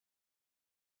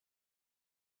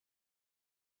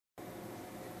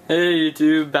Hey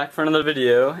YouTube, back for another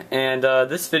video, and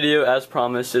this video, as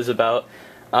promised, is about,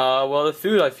 well, the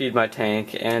food I feed my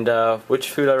tank, and which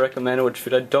food I recommend, which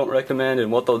food I don't recommend,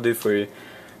 and what they'll do for you.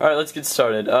 Alright, let's get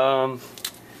started.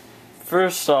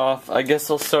 First off, I guess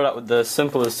I'll start out with the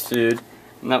simplest food,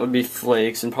 and that would be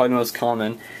flakes, and probably the most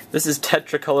common. This is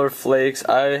Tetracolor flakes.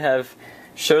 I have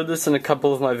showed this in a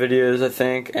couple of my videos, I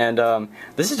think, and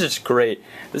this is just great.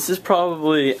 This is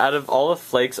probably, out of all the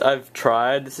flakes I've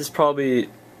tried, this is probably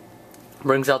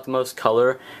brings out the most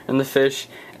color in the fish,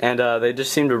 and they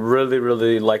just seem to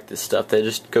really like this stuff. They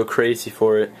just go crazy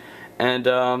for it. And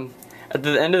at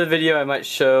the end of the video I might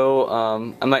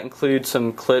show, I might include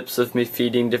some clips of me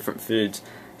feeding different foods,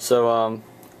 so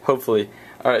hopefully.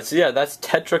 Alright, so yeah, that's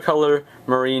Tetracolor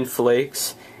marine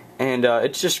flakes, and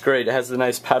it's just great. It has the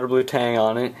nice powder blue tang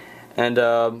on it,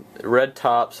 and red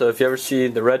top, so if you ever see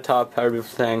the red top powder blue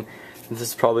tang, this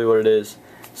is probably what it is.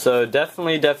 So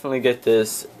definitely get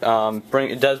this.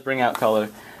 It does bring out color.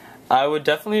 I would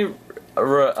definitely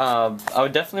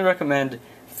recommend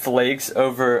flakes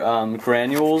over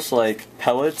granules like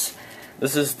pellets.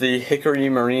 This is the Hickory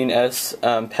Marine S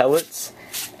pellets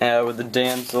with the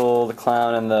damsel, the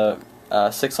clown, and the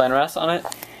 6-line wrasse on it.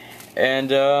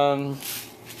 And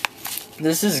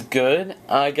this is good.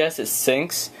 I guess it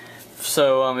sinks,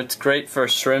 so it's great for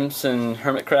shrimps and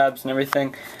hermit crabs and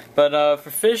everything. But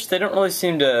for fish, they don't really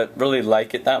seem to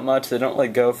like it that much. They don't really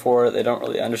go for it. They don't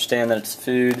really understand that it's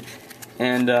food.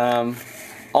 And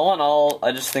all in all,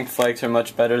 I just think flakes are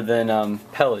much better than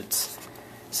pellets.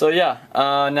 So yeah,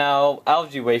 now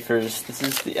algae wafers. This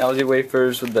is the algae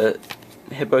wafers with the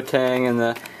hippo tang and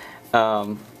the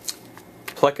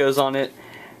plecos on it.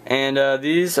 And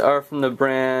these are from the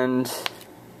brand,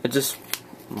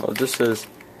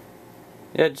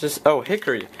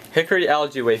 Hickory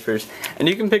algae wafers. And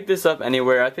you can pick this up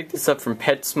anywhere. I picked this up from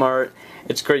PetSmart.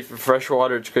 It's great for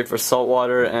freshwater, it's great for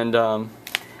saltwater, and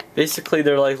basically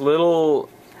they're like little,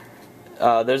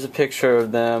 there's a picture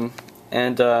of them,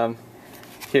 and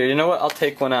here, you know what, I'll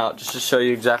take one out just to show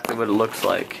you exactly what it looks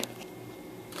like.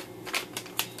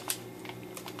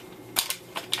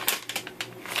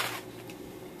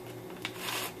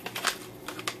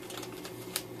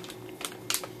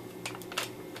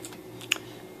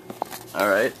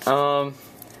 Alright,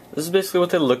 this is basically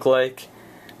what they look like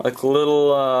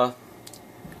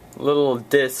little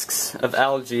discs of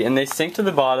algae, and they sink to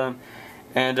the bottom,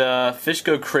 and fish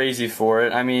go crazy for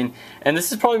it. I mean, and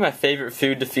this is probably my favorite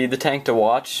food to feed the tank to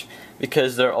watch,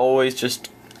 because they're always just,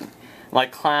 my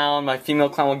female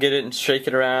clown will get it and shake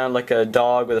it around like a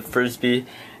dog with a frisbee,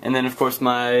 and then of course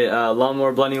my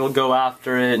lawnmower bunny will go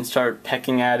after it and start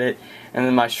pecking at it, and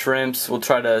then my shrimps will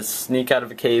try to sneak out of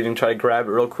a cave and try to grab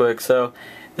it real quick. So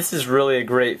this is really a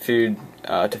great food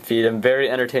to feed them, very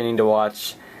entertaining to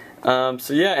watch. So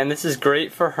yeah, and this is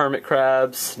great for hermit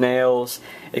crabs, snails.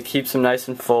 It keeps them nice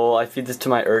and full. I feed this to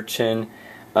my urchin.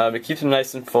 It keeps them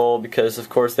nice and full because of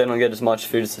course they don't get as much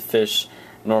food as the fish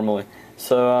normally.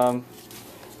 So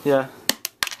yeah.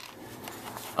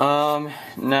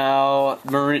 Now,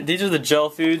 these are the gel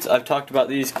foods. I've talked about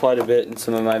these quite a bit in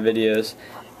some of my videos.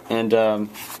 And, hang on,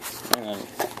 I'm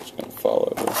just going to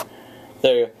fall over.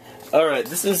 There you go. Alright,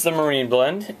 this is the marine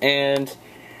blend, and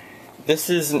this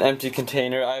is an empty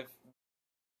container. I've